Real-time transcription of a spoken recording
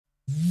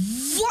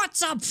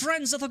What's up,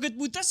 friends of a good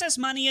mood? This is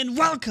Manni and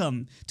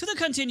welcome to the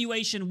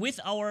continuation with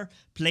our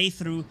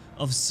playthrough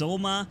of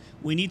Soma.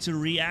 We need to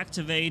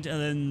reactivate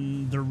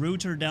the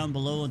router down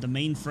below, the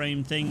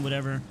mainframe thing,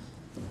 whatever.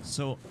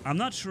 So I'm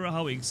not sure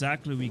how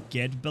exactly we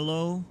get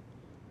below.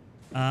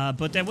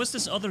 But there was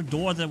this other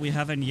door that we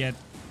haven't yet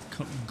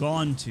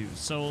gone to.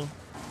 So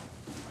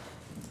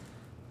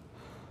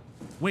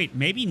wait,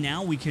 maybe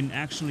now we can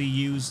actually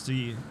use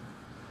the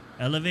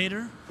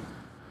elevator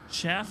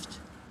shaft?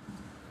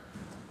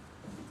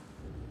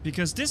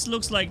 Because this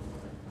looks like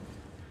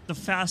the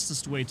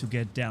fastest way to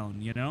get down,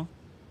 you know?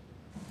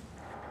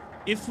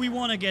 If we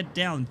want to get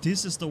down,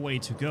 this is the way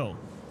to go.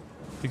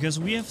 Because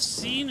we have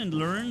seen and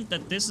learned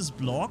that this is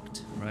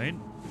blocked, right?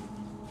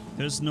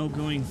 There's no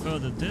going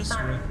further this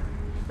way.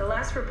 The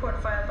last report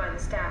filed by the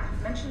staff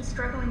mentioned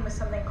struggling with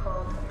something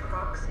called a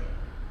proxy.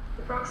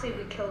 The proxy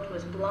we killed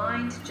was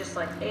blind, just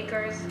like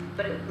Acres,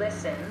 but it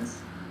listens.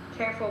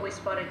 Careful, we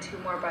spotted 2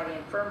 more by the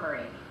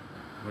infirmary.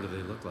 What do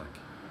they look like?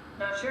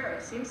 Not sure.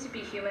 It seems to be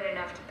human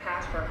enough to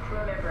pass for a crew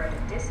member at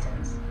a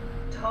distance.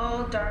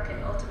 Tall, dark,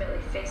 and ultimately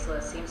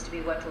faceless seems to be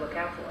what to look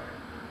out for.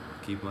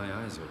 Keep my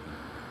eyes open.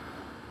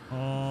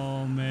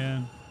 Oh,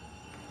 man.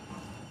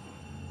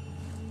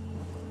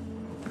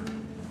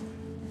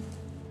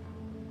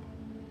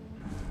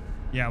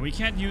 Yeah, we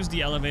can't use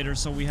the elevator,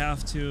 so we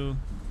have to...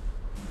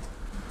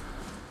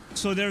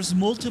 So there's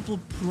multiple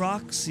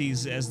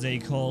proxies, as they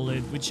call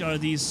it, which are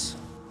these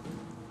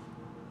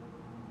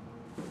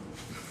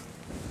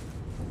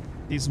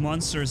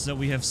monsters that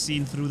we have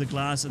seen through the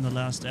glass in the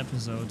last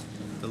episode.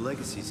 The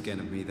legacy scan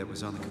of me that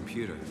was on the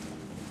computer.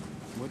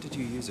 What did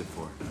you use it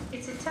for?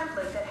 It's a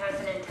template that has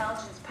an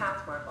intelligence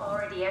pathwork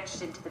already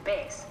etched into the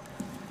base.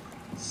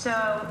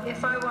 So,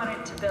 if I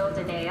wanted to build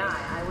an AI,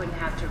 I wouldn't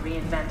have to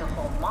reinvent a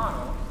whole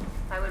model.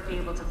 I would be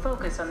able to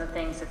focus on the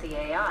things that the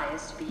AI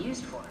is to be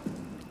used for.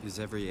 Is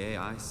every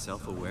AI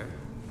self-aware?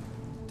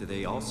 Do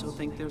they also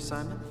think they're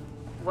Simon?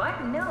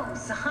 What? No,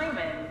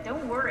 Simon.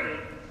 Don't worry.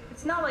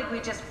 It's not like we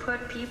just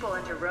put people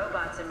into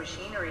robots and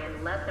machinery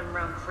and let them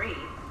roam free.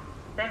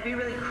 That'd be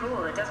really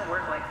cruel. It doesn't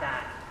work like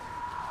that.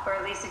 Or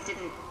at least it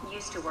didn't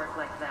used to work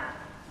like that.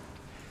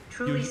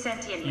 Truly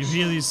sentient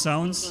machines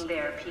thinking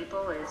they're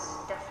people is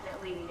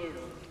definitely new.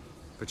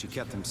 But you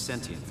kept them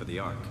sentient for the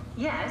Ark.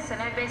 Yes,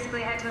 and I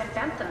basically had to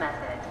invent the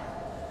method.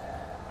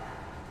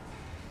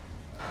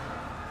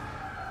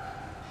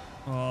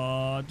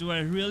 Do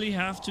I really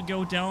have to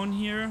go down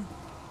here?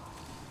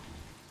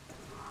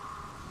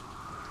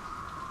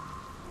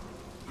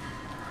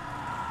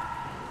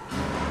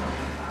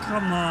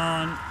 Come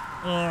on.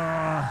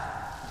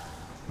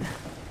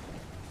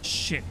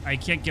 Shit, I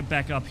can't get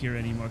back up here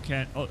anymore.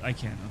 Can't. Oh, I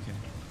can. Okay.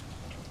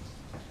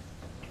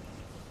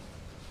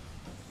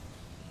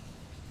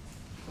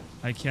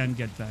 I can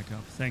get back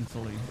up,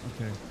 thankfully.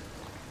 Okay.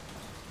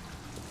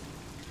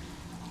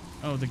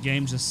 Oh, the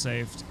game just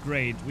saved.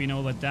 Great, we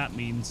know what that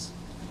means.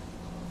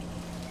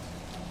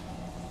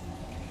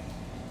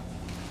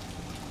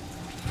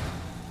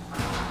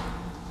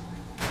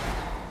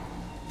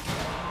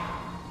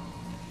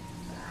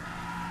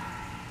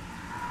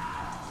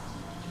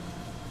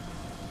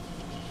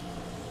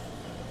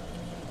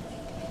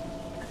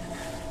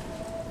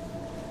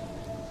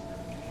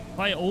 If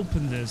I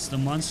open this, the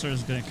monster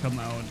is gonna come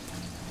out.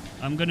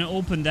 I'm gonna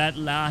open that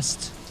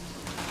last.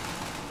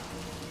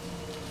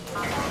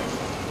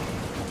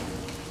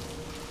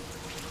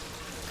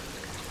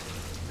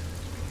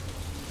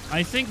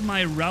 I think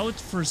my route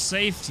for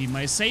safety,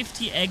 my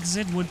safety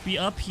exit would be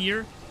up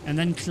here and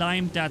then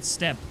climb that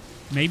step.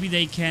 Maybe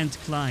they can't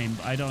climb,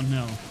 I don't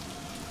know.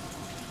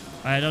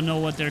 I don't know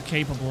what they're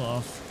capable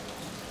of.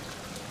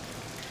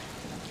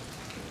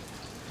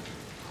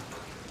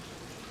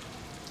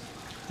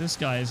 This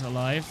guy is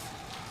alive.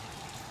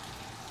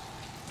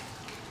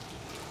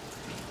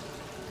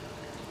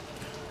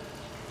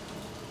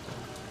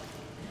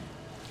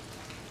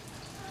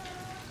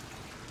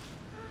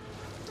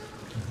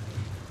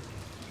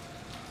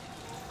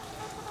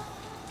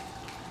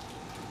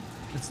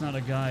 It's not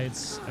a guy, I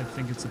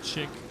think it's a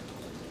chick.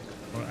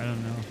 Or I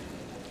don't know.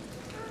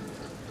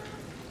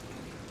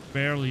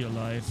 Barely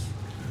alive.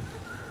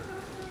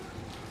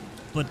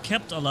 But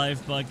kept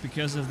alive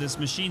because of this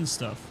machine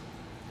stuff.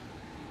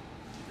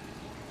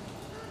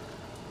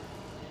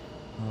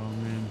 Oh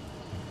man.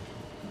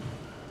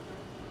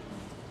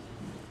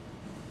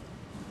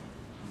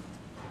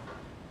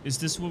 Is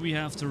this where we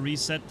have to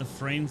reset the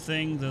frame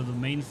thing? The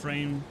main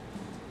frame?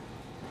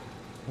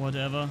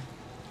 Whatever.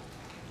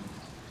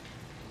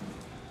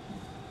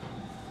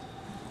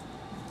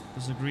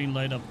 There's a green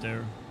light up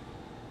there.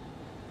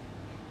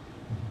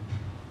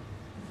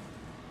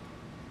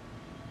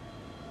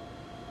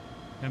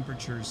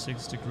 Temperature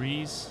 6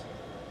 degrees.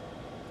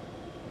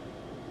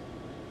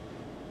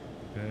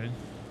 Okay.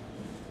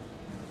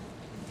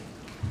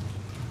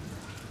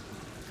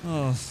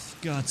 Oh,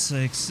 for God's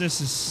sakes. This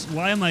is...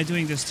 Why am I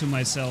doing this to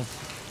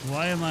myself?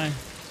 Why am I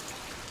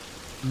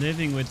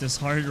living with this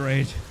heart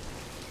rate?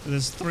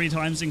 This 3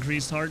 times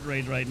increased heart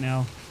rate right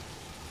now.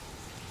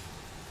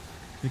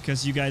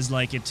 Because you guys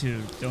like it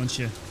too, don't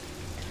you?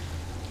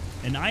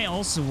 And I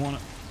also want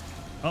to...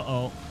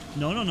 Uh-oh.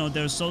 No, no, no.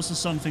 There's also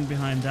something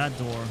behind that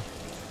door.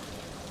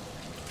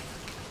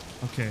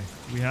 Okay,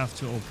 we have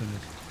to open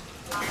it.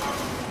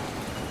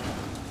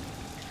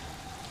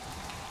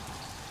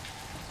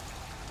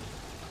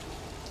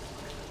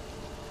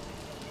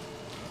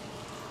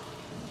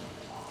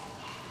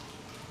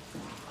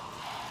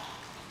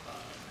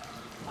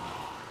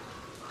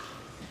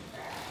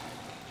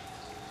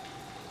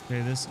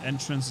 Okay, this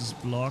entrance is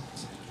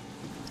blocked.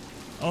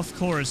 Of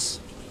course.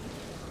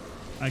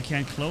 I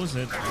can't close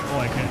it. Oh,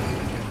 I can.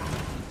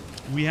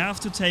 Okay. We have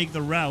to take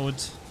the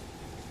route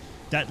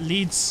that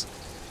leads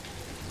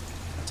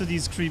to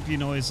these creepy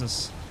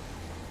noises.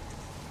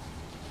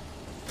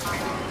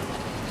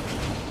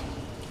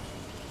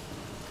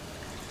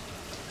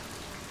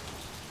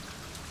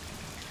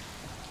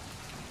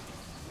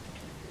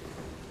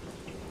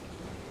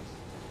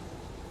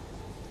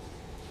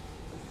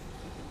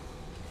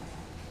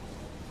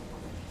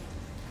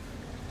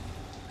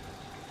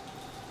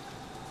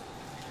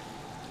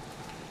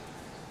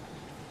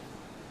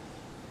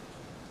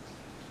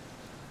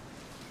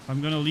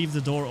 I'm gonna leave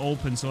the door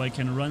open so I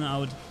can run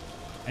out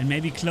and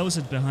maybe close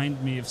it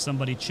behind me if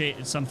somebody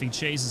something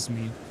chases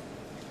me.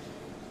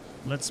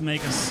 Let's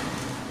make us...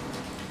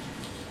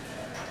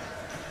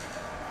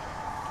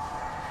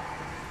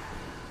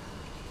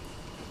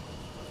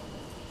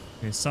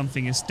 Okay,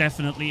 something is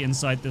definitely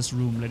inside this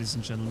room, ladies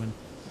and gentlemen.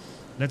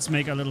 Let's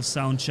make a little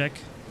sound check.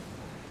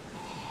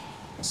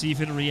 See if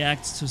it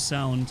reacts to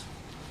sound.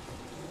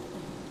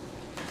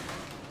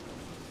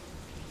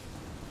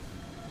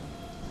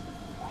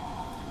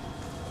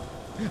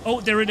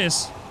 Oh, there it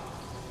is.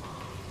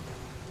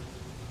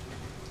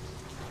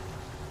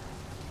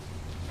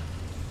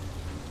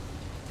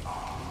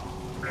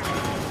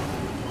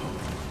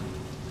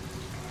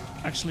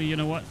 Actually, you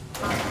know what?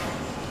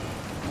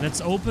 Let's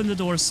open the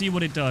door, see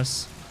what it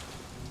does.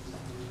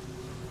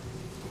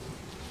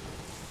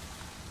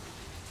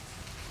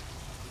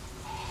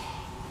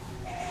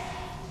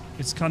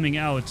 It's coming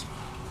out.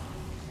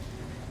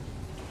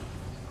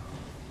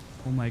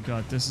 Oh my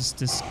god, this is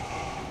disgusting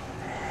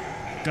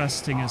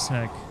as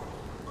heck.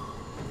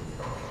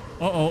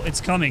 Uh-oh, it's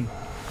coming.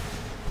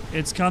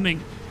 It's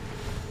coming.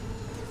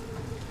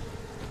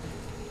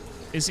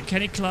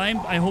 Can it climb?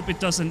 I hope it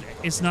doesn't.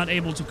 It's not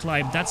able to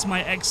climb. That's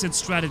my exit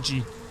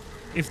strategy.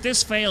 If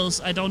this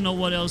fails, I don't know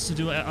what else to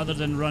do other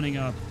than running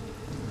up.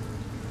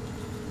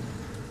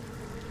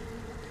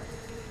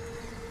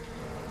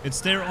 It's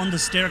there on the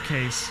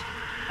staircase.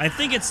 I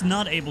think it's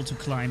not able to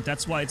climb.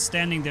 That's why it's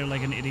standing there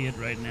like an idiot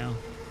right now.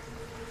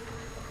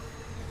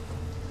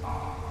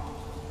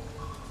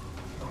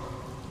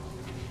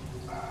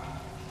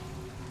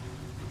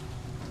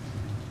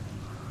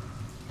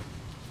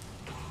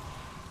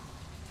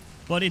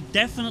 But it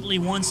definitely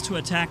wants to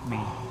attack me.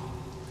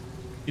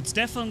 It's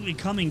definitely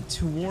coming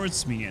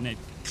towards me and it,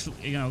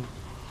 you know,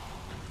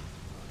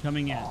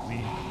 coming at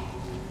me.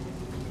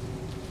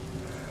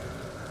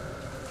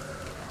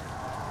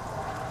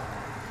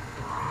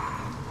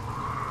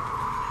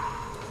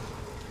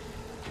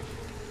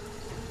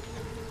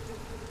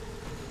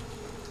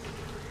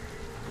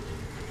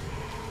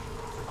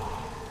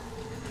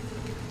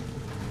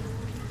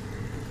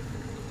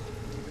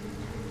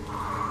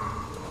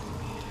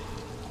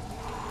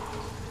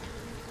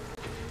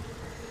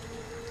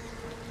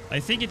 I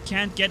think it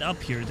can't get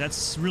up here.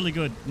 That's really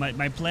good.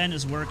 My plan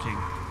is working.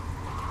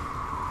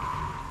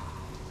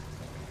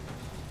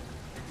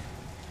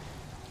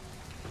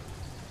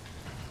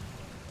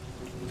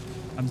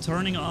 I'm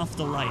turning off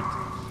the light.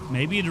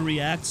 Maybe it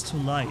reacts to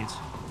light.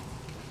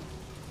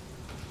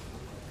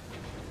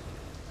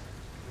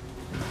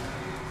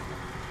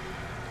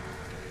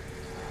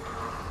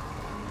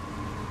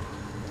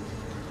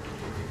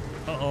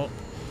 Uh-oh.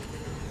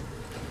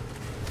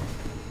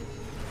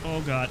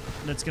 Oh god,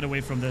 let's get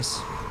away from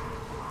this.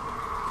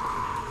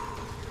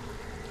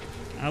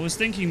 I was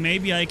thinking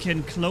maybe I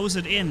can close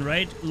it in,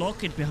 right?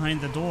 Lock it behind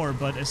the door,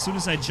 but as soon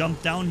as I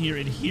jump down here,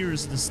 it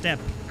hears the step.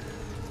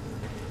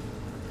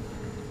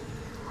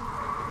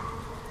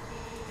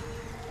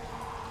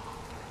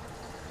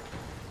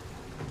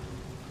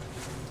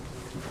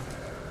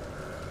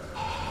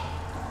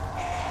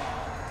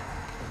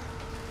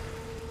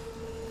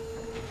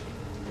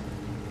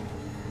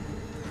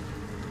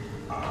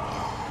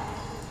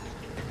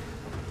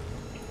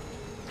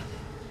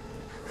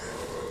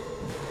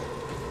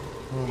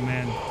 Oh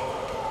man.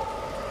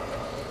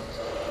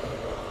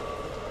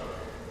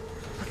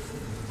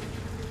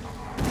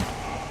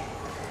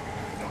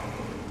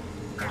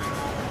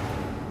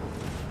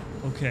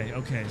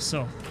 Okay,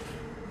 so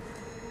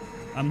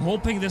I'm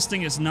hoping this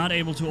thing is not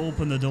able to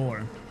open the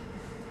door.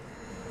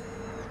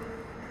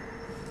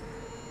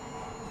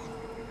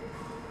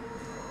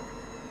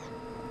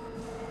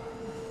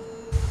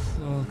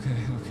 Okay.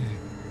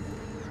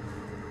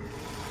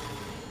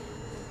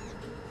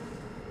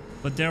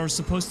 But there are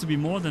supposed to be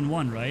more than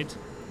one, right?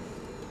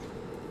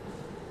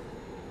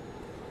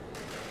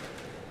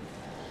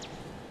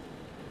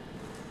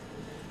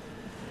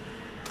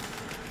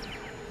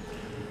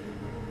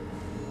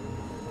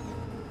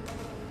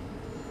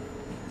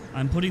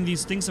 I'm putting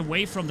these things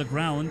away from the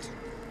ground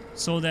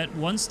so that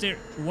once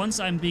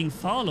I'm being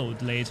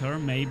followed later,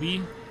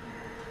 maybe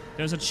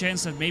there's a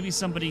chance that maybe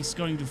somebody's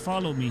going to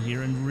follow me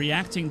here and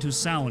reacting to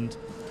sound,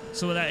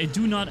 so that I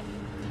do not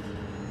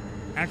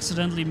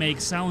accidentally make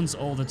sounds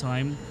all the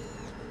time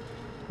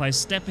by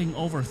stepping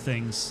over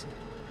things.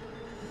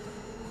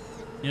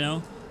 You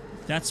know?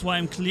 That's why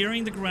I'm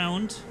clearing the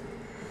ground.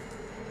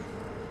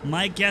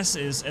 My guess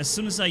is, as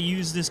soon as I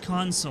use this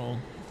console,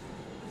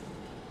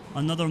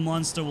 another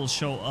monster will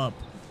show up.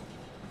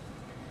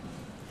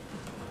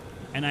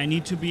 And I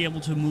need to be able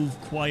to move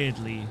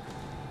quietly.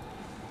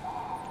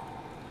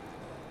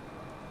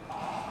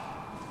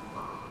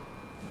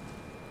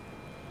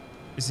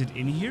 Is it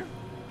in here?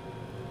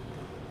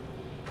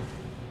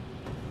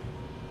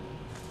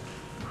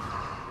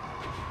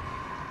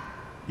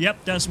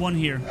 Yep, there's one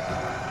here.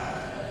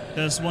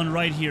 There's one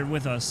right here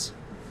with us.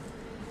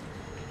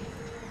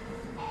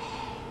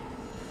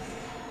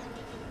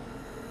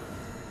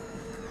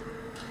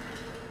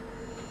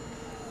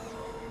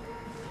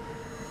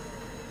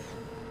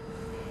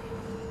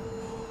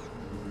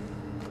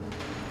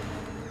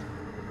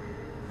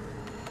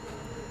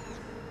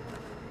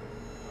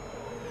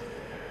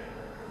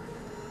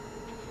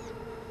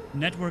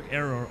 Network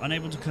error,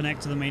 unable to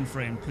connect to the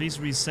mainframe. Please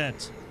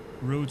reset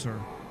router.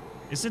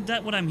 Isn't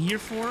that what I'm here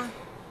for?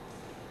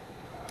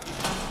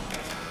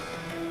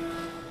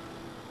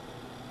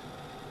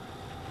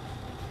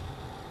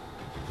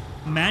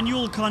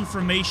 Manual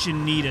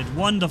confirmation needed.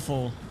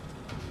 Wonderful.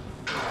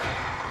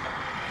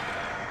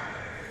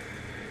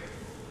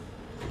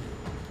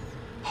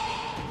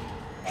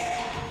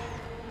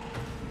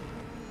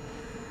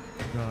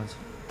 God.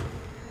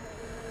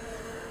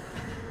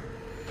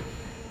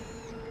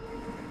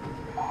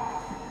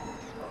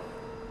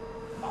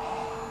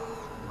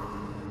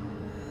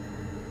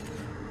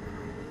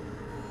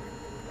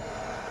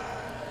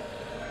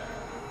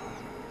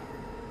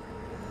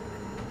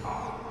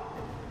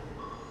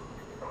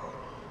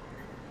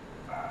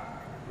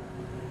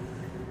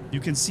 You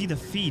can see the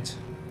feet.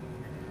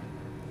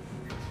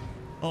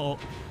 Uh-oh.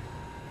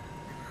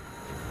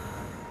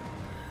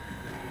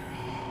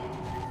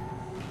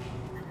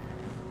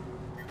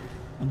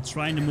 I'm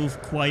trying to move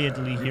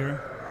quietly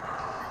here.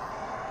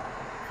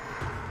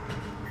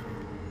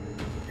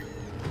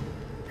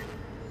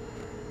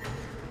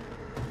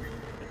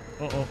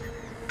 Uh-oh.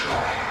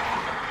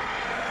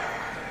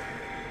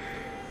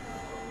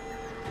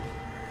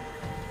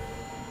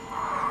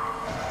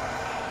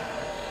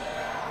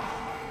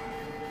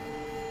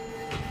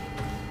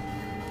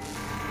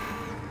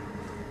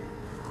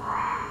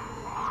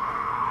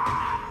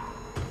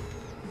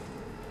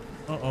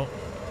 Uh-oh.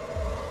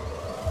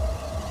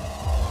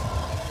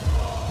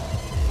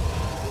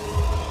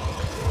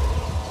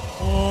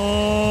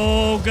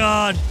 Oh,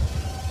 God.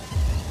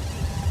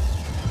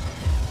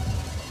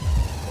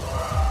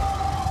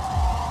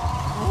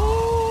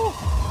 Oh.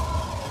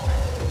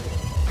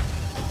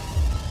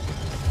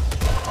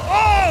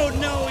 Oh,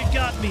 no, it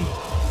got me.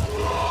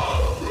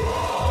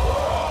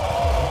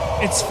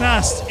 It's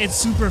fast. It's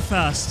super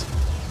fast.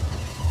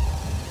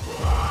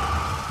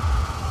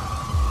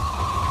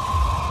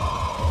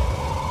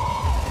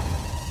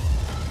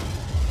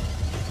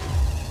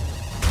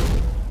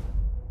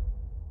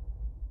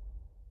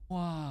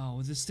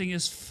 This thing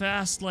is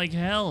fast like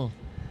hell.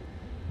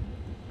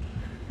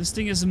 This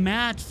thing is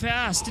mad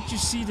fast. Did you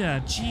see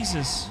that?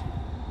 Jesus.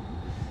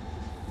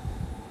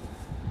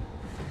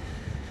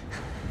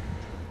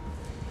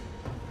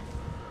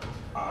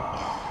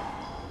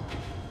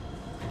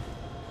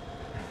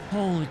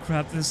 Holy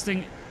crap, this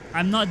thing...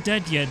 I'm not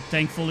dead yet,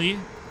 thankfully.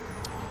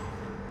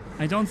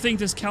 I don't think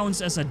this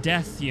counts as a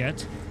death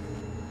yet.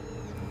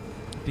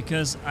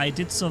 Because I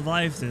did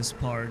survive this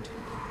part.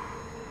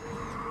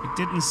 It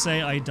didn't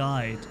say I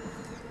died.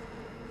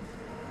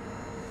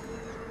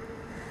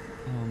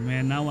 Oh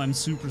man, now I'm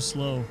super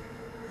slow.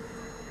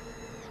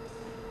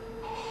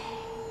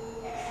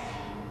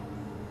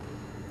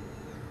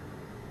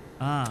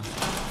 Ah.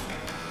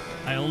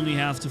 I only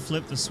have to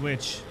flip the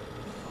switch.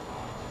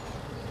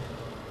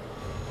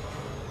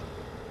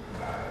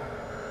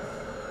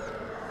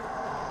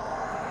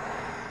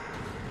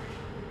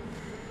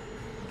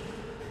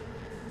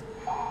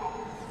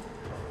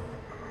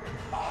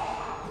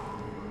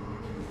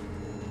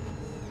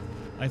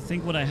 I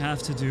think what I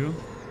have to do...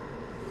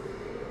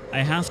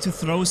 I have to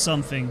throw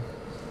something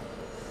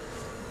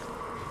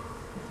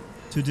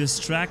to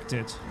distract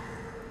it.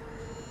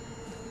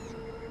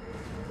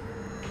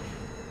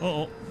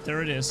 Uh-oh,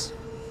 there it is.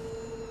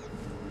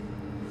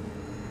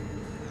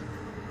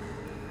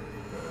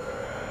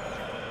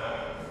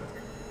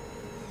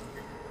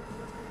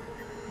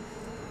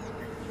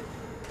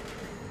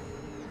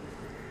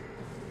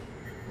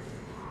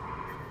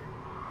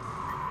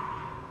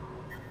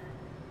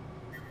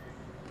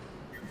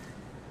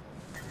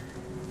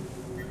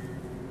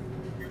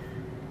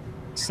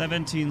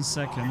 "17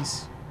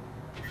 seconds.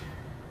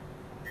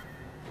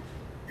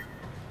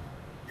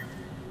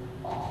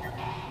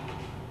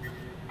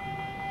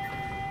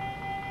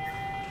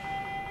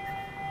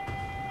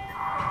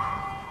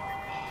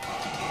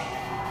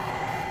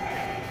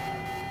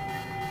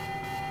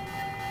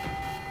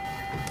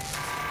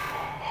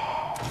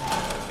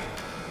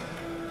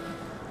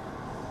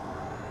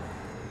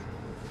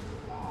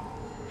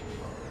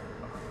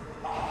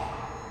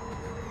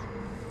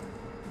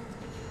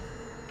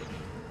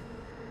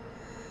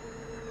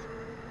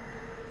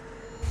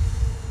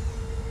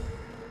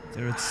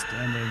 There it's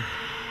standing.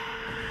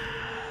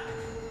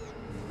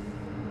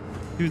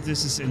 Dude,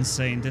 this is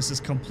insane. This is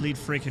complete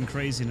freaking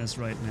craziness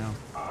right now.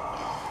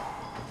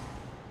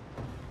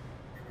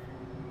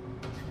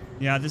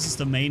 Yeah, this is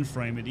the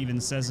mainframe. It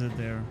even says it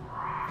there.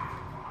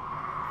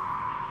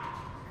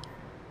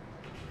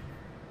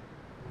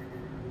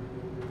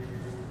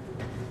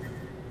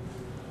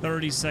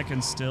 "30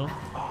 seconds still.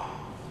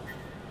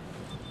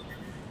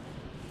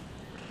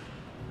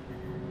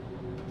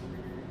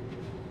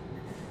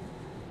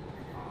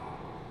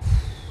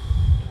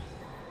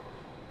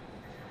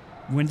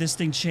 When this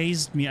thing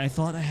chased me, I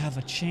thought I have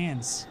a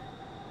chance.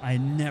 I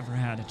never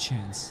had a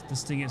chance.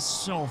 This thing is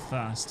so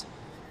fast.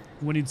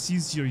 When it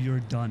sees you,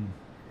 you're done.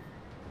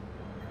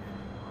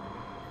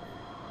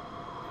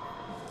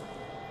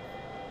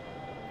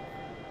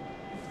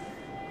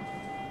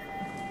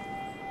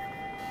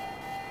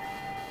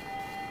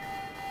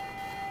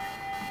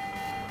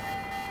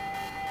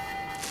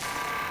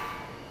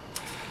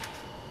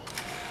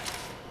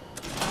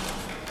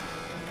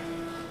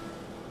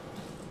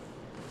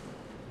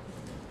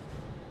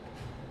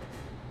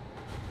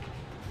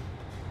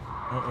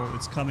 Uh-oh,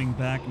 it's coming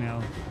back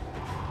now.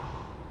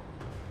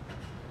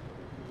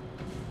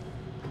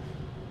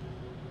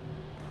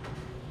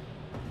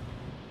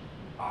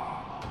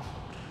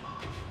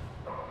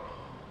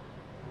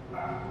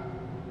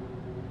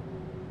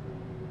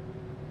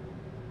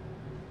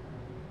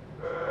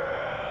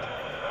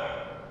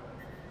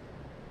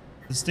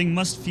 This thing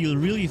must feel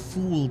really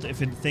fooled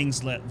if it thinks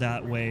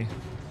that way.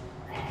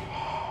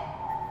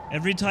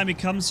 Every time it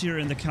comes here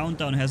and the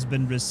countdown has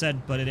been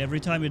reset, but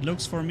every time it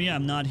looks for me,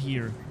 I'm not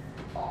here.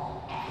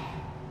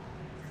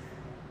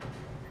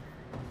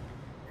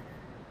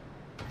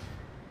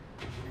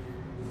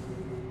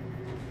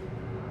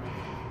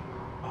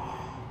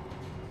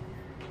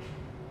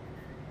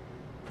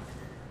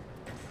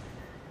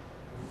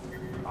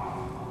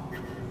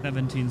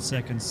 "17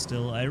 seconds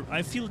still.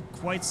 I feel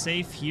quite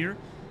safe here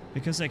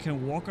because I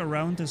can walk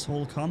around this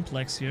whole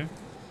complex here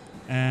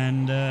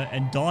and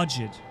dodge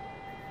it.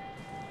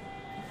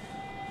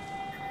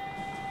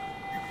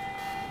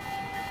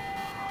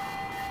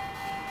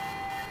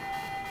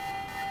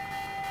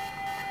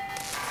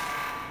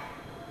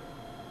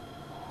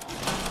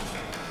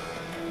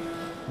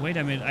 Wait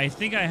a minute, I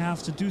think I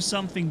have to do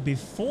something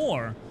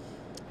before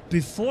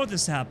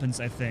this happens,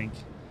 I think.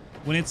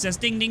 When it says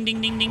ding ding ding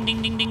ding ding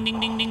ding ding ding ding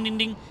ding ding ding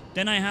ding,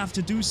 then I have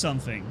to do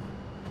something.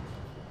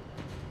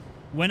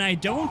 When I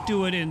don't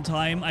do it in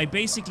time, I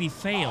basically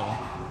fail.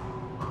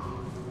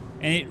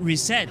 And it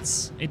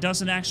resets. It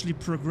doesn't actually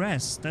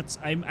progress. That's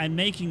I'm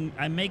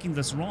making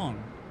this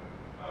wrong.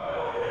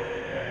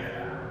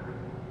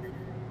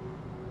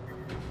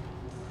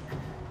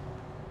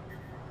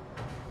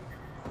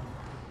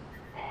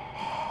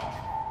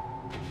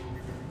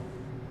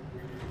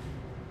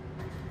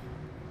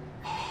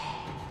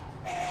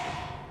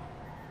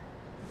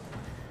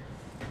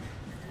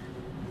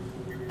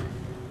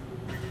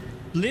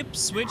 Flip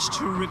switch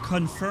to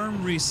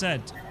confirm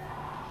reset.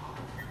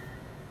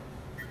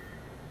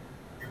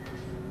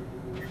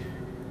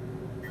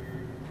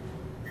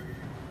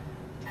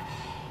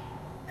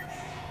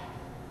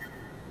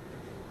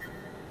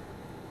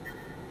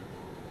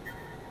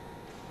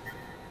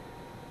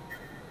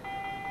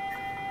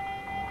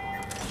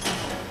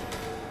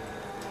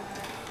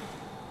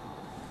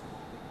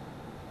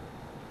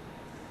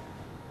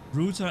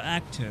 Router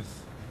active.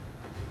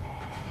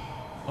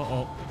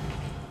 Uh-oh.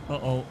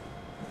 Uh-oh.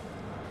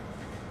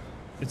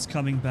 It's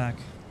coming back.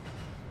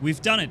 We've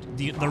done it.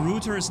 The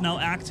router is now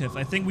active.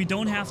 I think we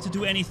don't have to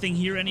do anything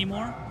here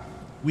anymore.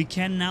 We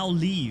can now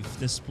leave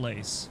this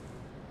place.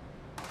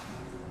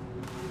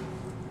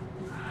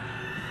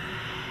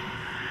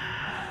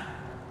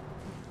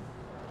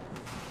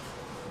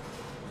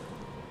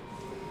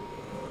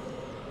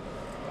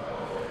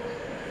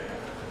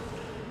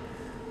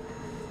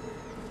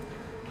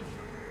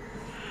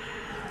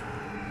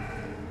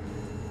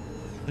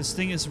 This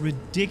thing is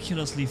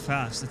ridiculously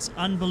fast. It's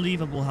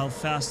unbelievable how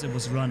fast it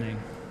was running.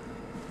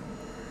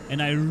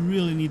 And I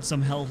really need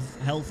some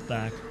health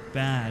back.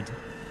 Bad.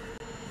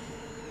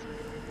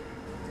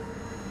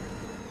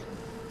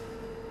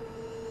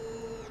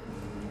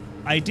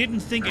 I didn't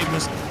think it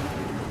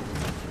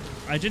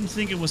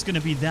was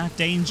gonna be that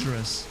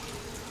dangerous.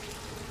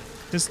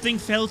 This thing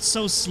felt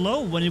so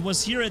slow when it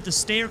was here at the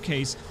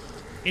staircase.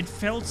 It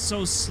felt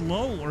so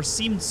slow, or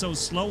seemed so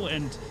slow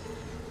and,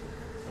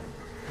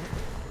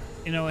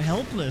 you know,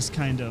 helpless,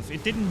 kind of.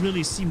 It didn't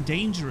really seem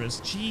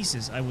dangerous.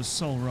 Jesus, I was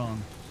so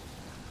wrong.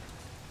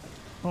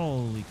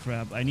 Holy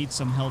crap, I need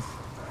some health.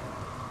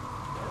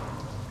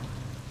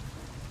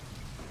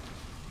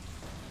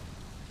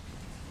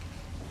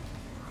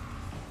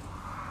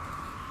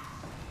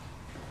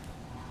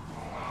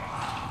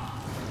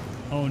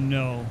 Oh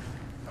no.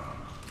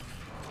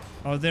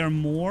 Are there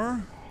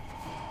more?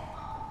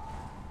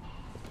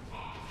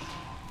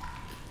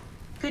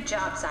 Good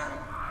job, Simon.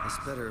 This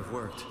better have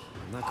worked.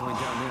 I'm not going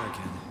down there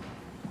again.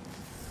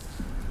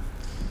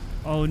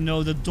 Oh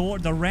no, the door,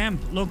 the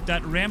ramp. Look,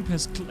 that ramp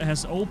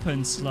has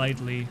opened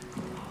slightly.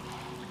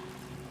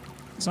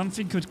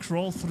 Something could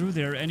crawl through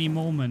there any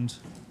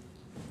moment.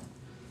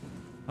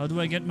 How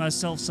do I get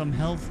myself some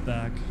health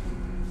back?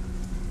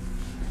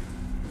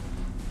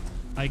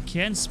 I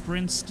can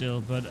sprint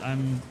still, but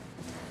I'm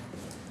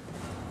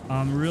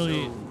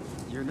really... So,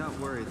 you're not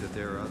worried that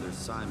there are other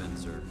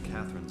Simons or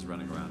Catherines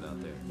running around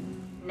out there?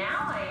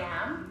 Now I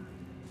am.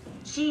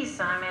 Geez,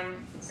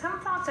 Simon, some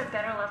thoughts are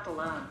better left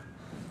alone.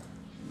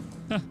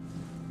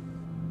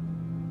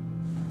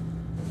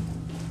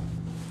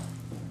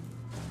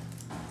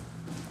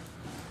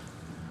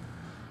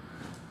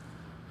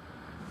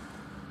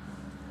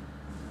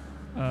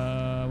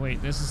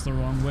 Wait, this is the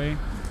wrong way.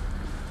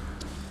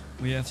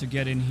 We have to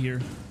get in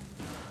here.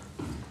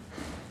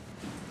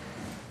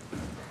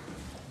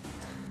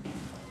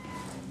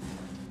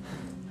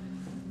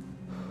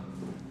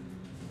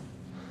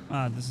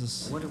 Ah, this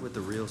is... I wonder what the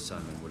real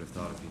Simon would have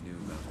thought if he knew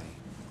about me.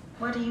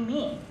 What do you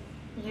mean?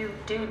 You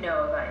do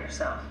know about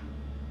yourself.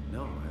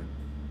 No,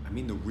 I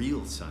mean the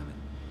real Simon.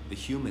 The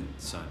human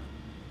Simon.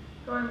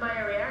 Going by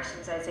your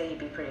reactions, I'd say he'd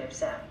be pretty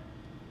upset.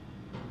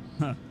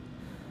 Huh.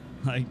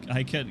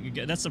 I can't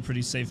get... That's a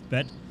pretty safe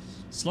bet.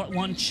 Slot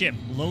 1 chip.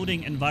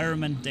 Loading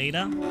environment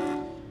data.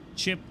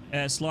 Chip,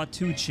 slot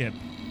 2 chip.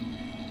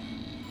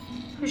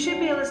 There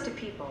should be a list of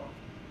people.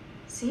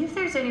 See if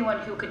there's anyone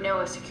who could know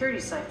a security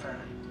cipher.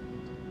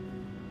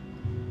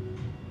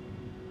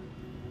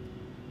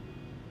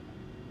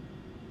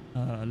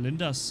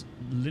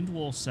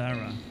 Lindwall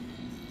Sarah.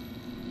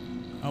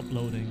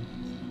 Uploading.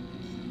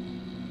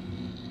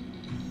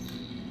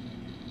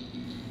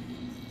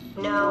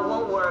 No,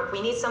 won't work.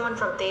 We need someone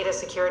from Data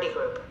Security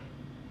Group.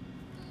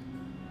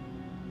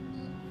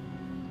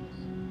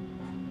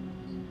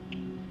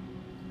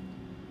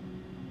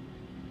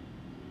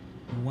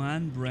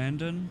 Juan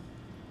Brandon.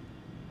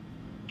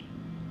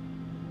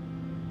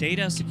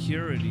 Data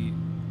Security.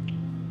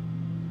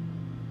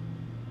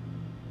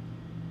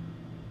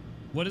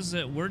 What is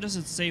it? Where does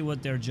it say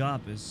what their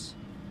job is?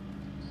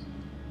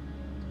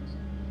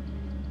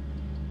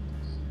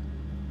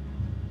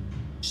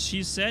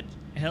 She said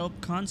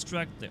help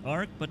construct the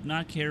arc but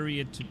not carry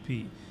it to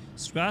P.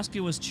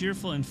 Strasky was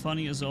cheerful and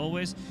funny as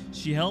always.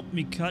 She helped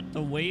me cut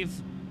the wave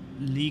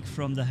leak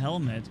from the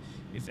helmet.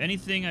 If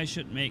anything, I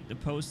should make the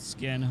post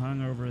scan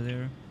hung over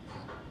there.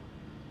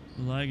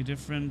 Like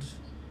different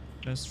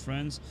best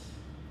friends.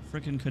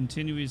 Frickin'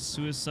 continuous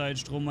suicide.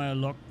 Strohmeyer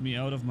locked me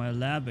out of my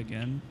lab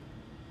again.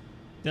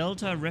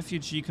 Delta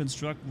refugee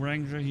construct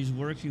wrangler. He's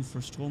working for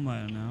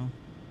Strohmeyer now.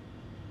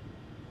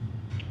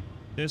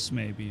 This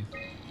maybe.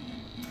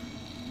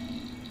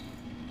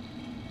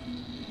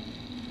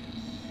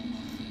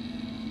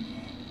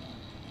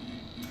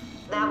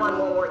 That one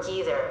won't work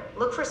either.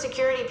 Look for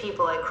security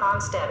people at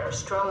Kronstadt or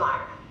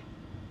Strohmeyer.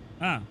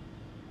 Ah,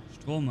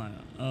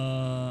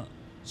 Strohmeyer.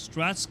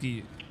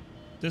 Stratsky.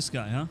 This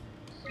guy, huh?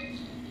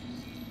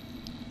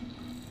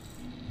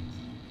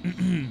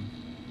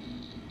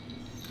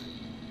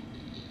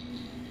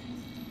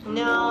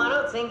 No, I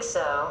don't think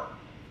so.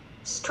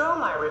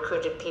 Strohmeyer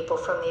recruited people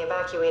from the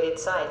evacuated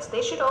sites.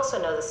 They should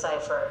also know the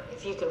cipher,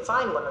 if you can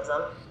find one of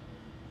them.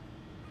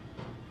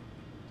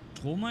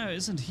 Strohmeyer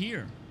isn't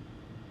here.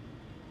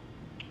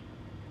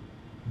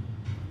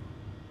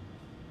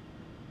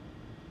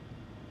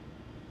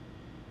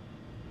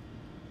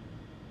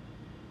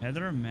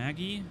 Heather,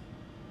 Maggie?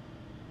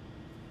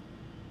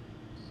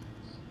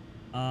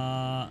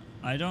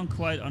 I don't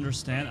quite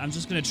understand. I'm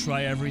just gonna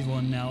try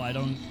everyone now. I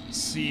don't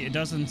see... It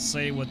doesn't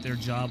say what their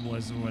job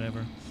was or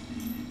whatever.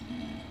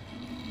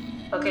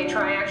 Okay,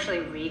 try actually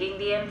reading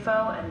the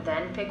info and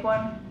then pick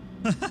one.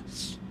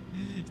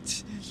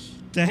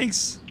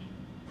 Thanks.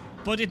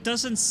 But it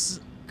doesn't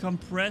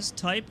compress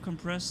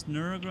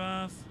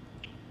neurograph.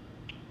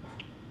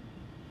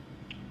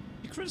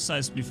 You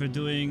criticized me for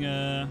doing,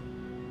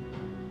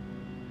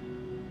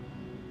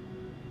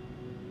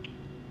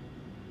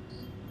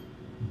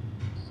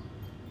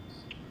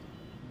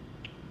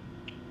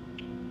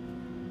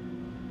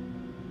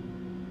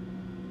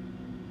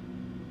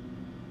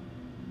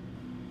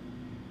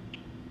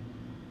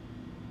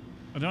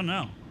 I don't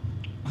know.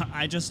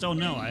 I just don't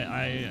know.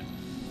 I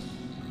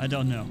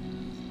don't know.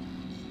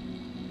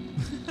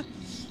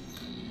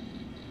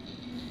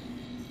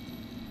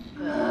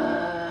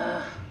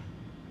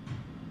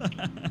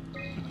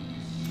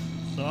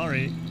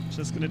 Sorry.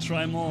 Just gonna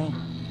try more.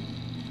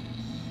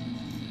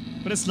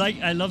 But it's like,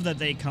 I love that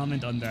they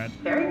comment on that.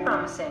 Very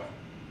promising.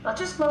 I'll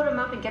just load him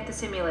up and get the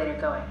simulator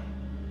going.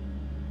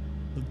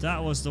 But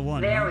that was the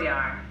one. There we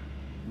are.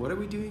 What are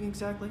we doing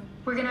exactly?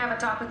 We're gonna have a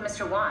talk with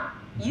Mr. Wan.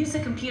 Use the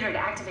computer to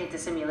activate the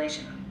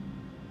simulation.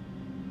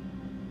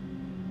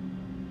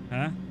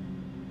 Huh?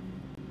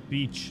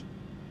 Beach.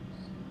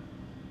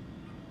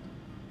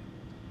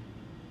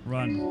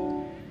 Run.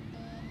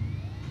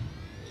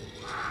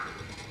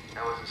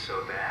 That wasn't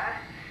so bad.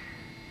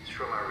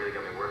 Strohmeyer really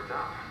got me worked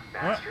up.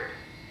 Bastard.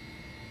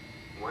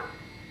 What?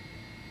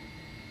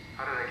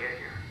 How did I get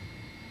here?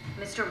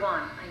 Mr.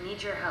 Wan, I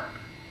need your help.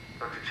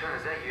 Dr. Chen,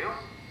 is that you?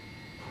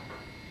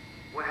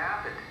 What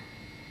happened?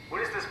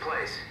 What is this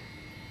place?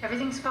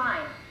 Everything's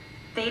fine.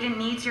 Theta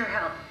needs your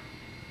help.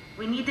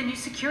 We need the new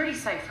security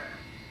cipher.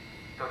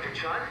 Dr.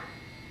 Chun?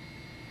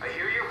 I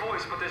hear your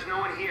voice, but there's no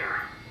one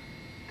here.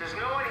 There's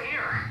no one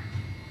here.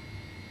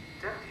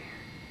 It's empty.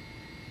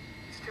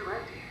 It's too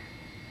empty.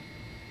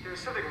 There's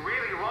something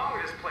really wrong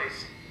with this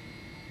place.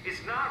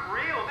 It's not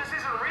real. This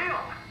isn't real.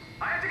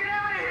 I have to get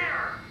out of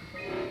here!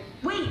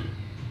 Wait!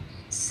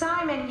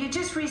 Simon, you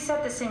just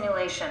reset the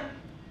simulation.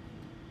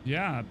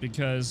 Yeah,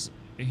 because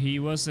he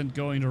wasn't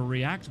going to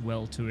react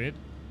well to it.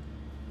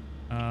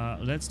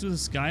 Let's do the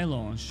sky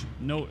launch.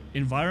 No,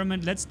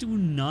 environment, let's do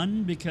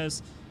none,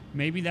 because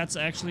maybe that's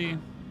actually...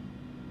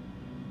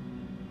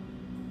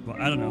 Well,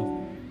 I don't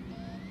know.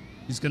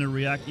 He's gonna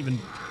react even...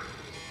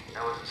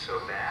 That wasn't so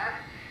bad.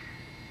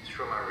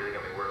 Soma really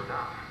got me worked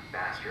up,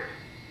 bastard.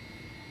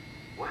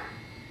 What?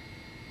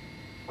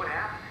 What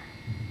happened?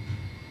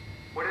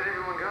 Where did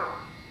everyone go?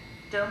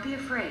 Don't be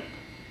afraid.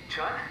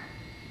 Chun?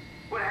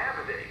 What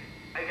happened?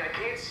 I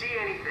can't see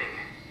anything.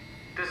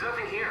 There's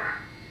nothing here.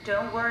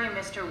 Don't worry,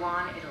 Mr.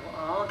 Wan. It'll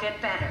all get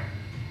better.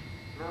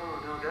 No,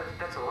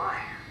 that's a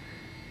lie.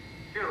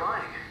 You're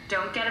lying.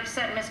 Don't get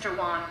upset, Mr.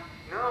 Wan.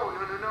 No.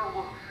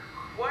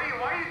 Well, why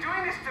are you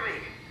doing this to me?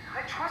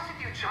 I trusted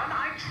you, Chun.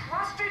 I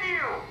trusted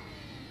you!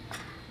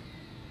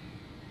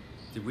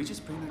 Did we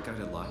just bring that guy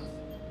to life?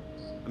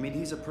 I mean,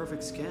 he's a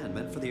perfect scan,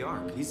 meant for the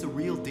Ark. He's the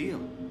real deal.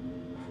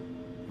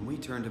 And we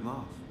turned him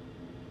off.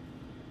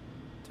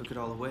 Took it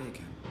all away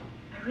again.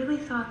 I really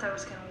thought that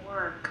was gonna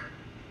work.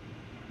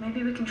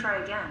 Maybe we can try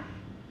again.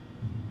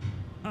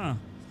 Huh.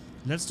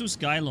 Let's do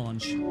sky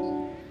launch.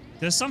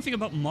 There's something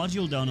about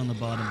module down on the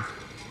bottom.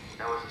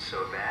 That wasn't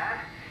so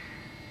bad.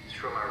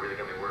 Soma really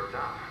got me worked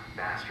up,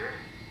 bastard.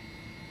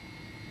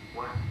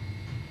 What?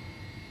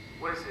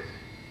 What is this?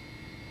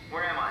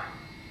 Where am I?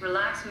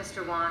 Relax,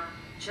 Mr. Wan.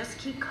 Just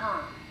keep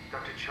calm.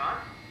 Dr. Chun?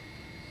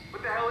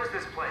 What the hell is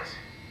this place?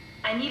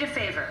 I need a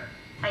favor.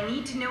 I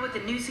need to know what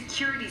the new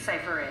security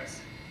cipher is.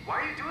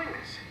 Why are you doing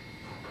this?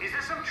 Is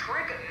this some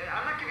trick?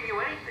 I'm not giving you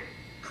anything.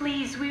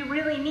 Please, we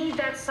really need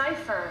that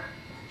cipher.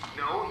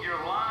 No,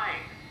 you're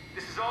lying.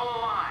 This is all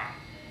a lie.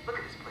 Look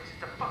at this place.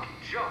 It's a fucking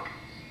joke.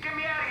 Get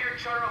me out of here,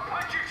 Chun, or I'll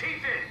punch your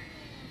teeth in.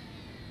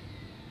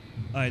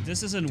 Alright,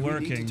 this isn't Do we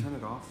working. need to turn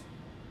it off?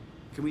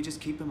 Can we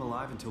just keep him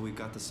alive until we've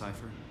got the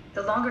cipher?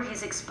 The longer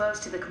he's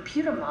exposed to the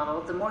computer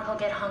model, the more he'll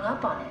get hung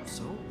up on it.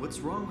 So, what's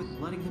wrong with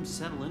letting him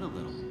settle in a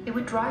little? It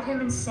would drive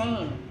him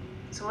insane.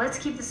 So let's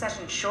keep the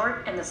session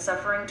short and the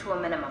suffering to a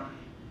minimum.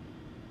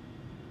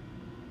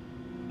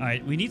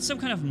 Alright, we need some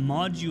kind of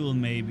module,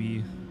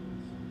 maybe.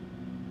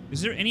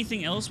 Is there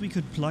anything else we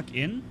could plug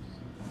in?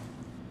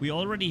 We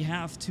already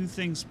have 2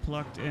 things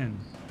plugged in.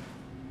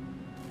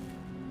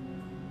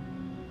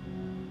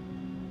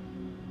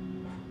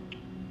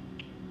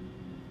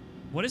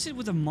 What is it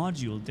with a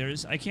module?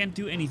 I can't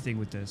do anything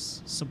with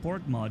this.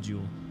 Support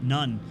module.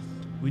 None.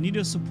 We need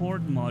a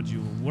support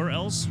module. Where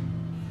else?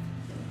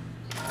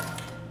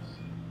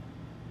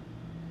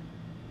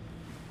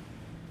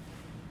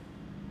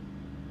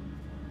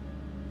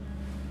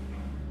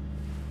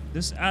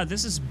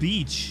 This is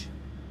beach.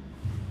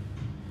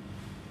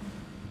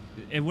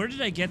 And where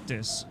did I get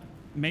this?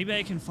 Maybe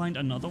I can find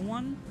another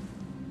one?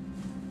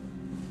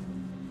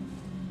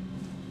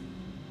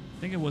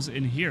 I think it was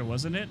in here,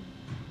 wasn't it?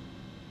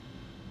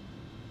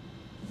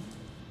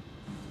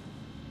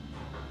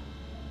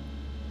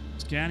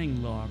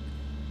 Scanning log.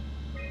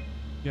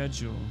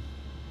 Schedule.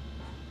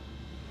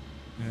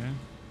 Okay.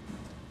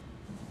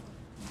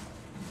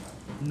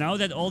 Now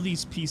that all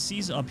these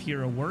PCs up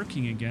here are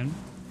working again,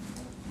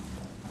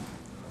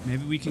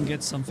 maybe we can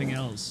get something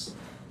else.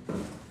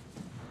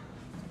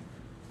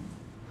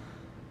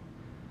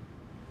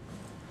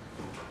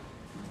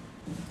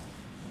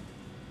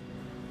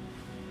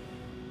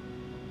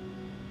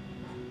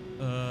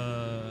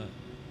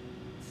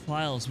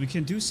 Files. We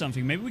can do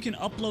something. Maybe we can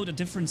upload a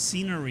different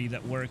scenery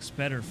that works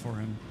better for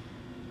him.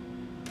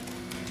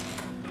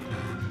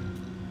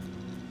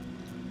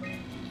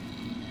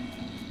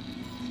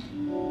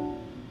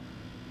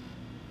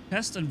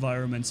 Test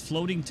environments.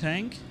 Floating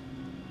tank.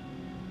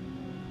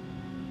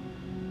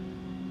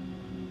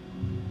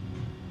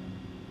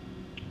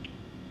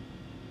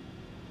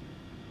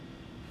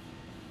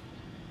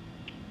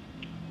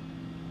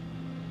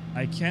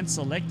 I can't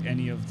select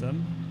any of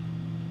them.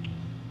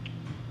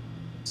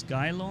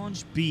 Sky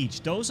launch,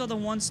 beach. Those are the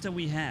ones that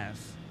we have.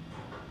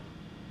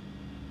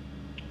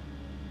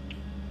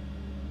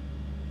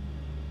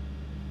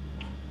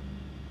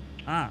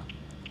 Ah,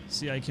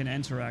 see, I can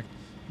interact.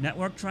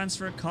 Network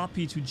transfer,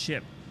 copy to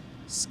chip.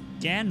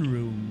 Scan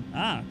room.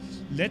 Ah,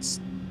 let's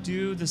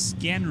do the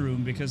scan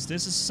room because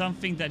this is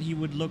something that he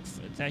would look,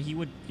 that he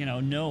would, you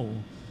know,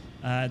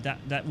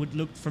 that would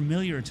look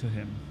familiar to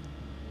him.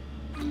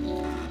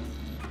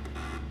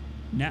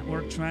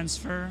 Network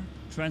transfer,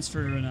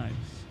 transfer denied.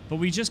 But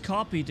we just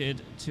copied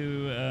it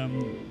to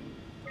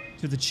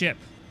the chip.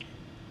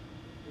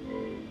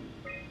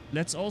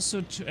 Let's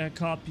also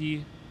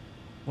copy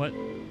what?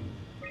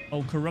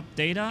 Oh, corrupt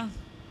data.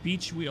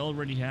 Beach we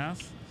already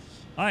have.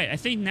 All right, I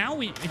think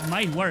now it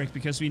might work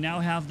because we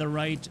now have the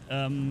right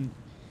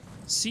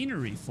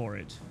scenery for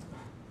it.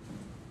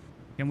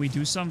 Can we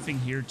do something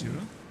here too?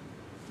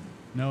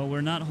 No,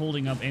 we're not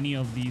holding up any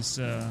of these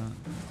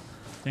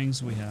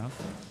things we have.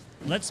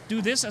 Let's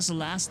do this as the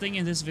last thing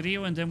in this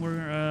video, and then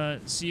we're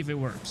see if it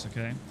works,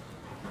 okay?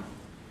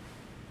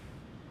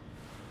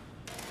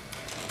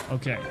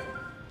 Okay.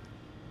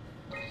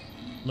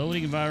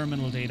 Loading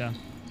environmental data.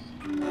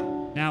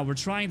 Now, we're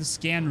trying the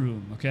scan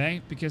room,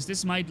 okay? Because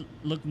this might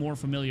look more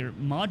familiar.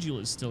 Module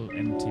is still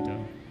empty,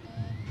 though.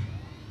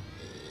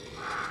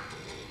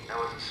 That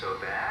wasn't so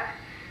bad.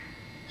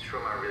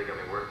 Soma really got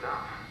me worked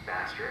up,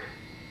 bastard.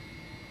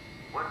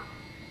 What?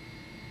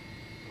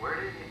 Where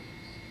did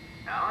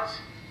he... Alice?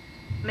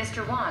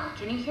 Mr. Wan,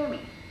 can you hear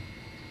me?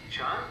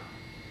 Chun?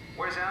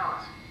 Where's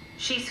Alice?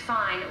 She's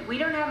fine. We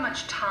don't have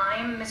much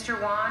time,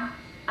 Mr. Wan.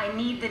 I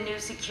need the new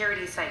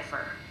security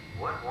cipher.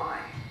 What? Why?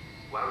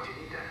 Why would you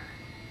need that?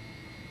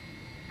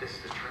 This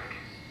is a trick.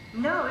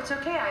 No, it's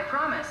okay, I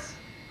promise.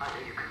 I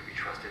knew you couldn't be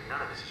trusted.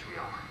 None of this is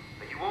real.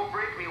 But you won't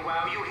break me,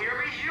 WoW. You hear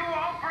me? You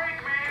won't break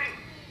me!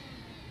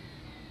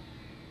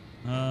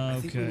 I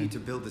think we Okay. need to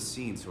build the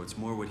scene so it's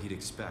more what he'd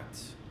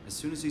expect. As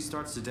soon as he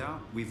starts to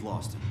doubt, we've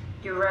lost him.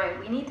 You're right,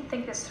 we need to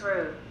think this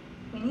through.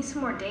 We need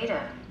some more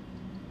data.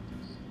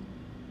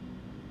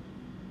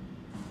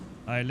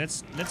 Alright,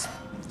 let's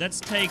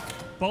take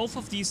both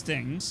of these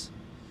things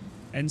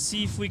and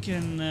see if we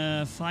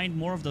can find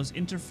more of those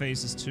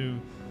interfaces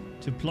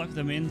to plug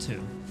them into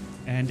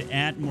and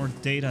add more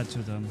data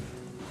to them.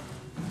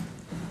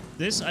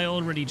 This I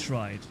already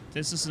tried.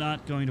 This is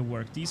not going to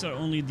work. These are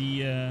only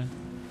the...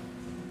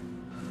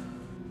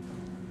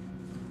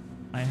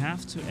 I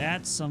have to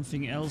add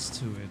something else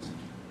to it.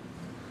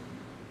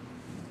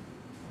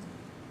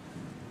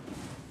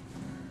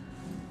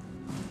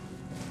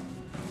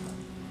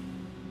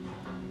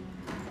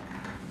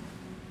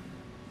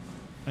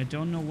 I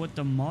don't know what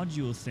the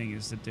module thing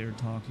is that they're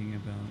talking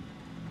about.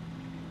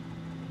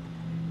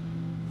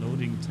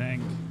 Loading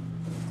tank.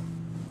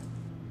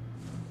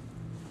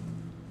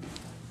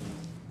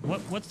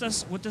 What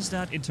does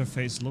that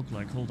interface look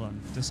like? Hold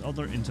on. This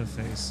other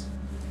interface.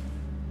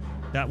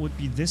 That would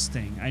be this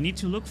thing. I need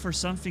to look for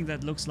something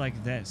that looks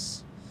like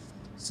this,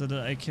 so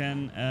that I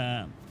can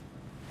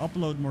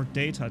upload more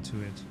data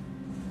to it.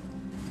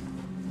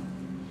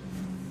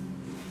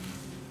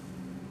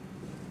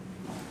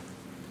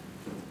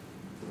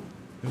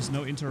 There's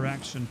no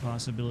interaction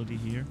possibility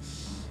here.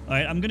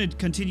 Alright, I'm gonna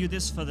continue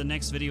this for the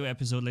next video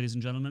episode, ladies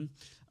and gentlemen.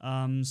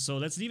 So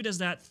let's leave it as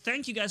that.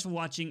 Thank you guys for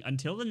watching.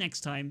 Until the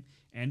next time,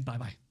 and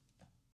bye-bye.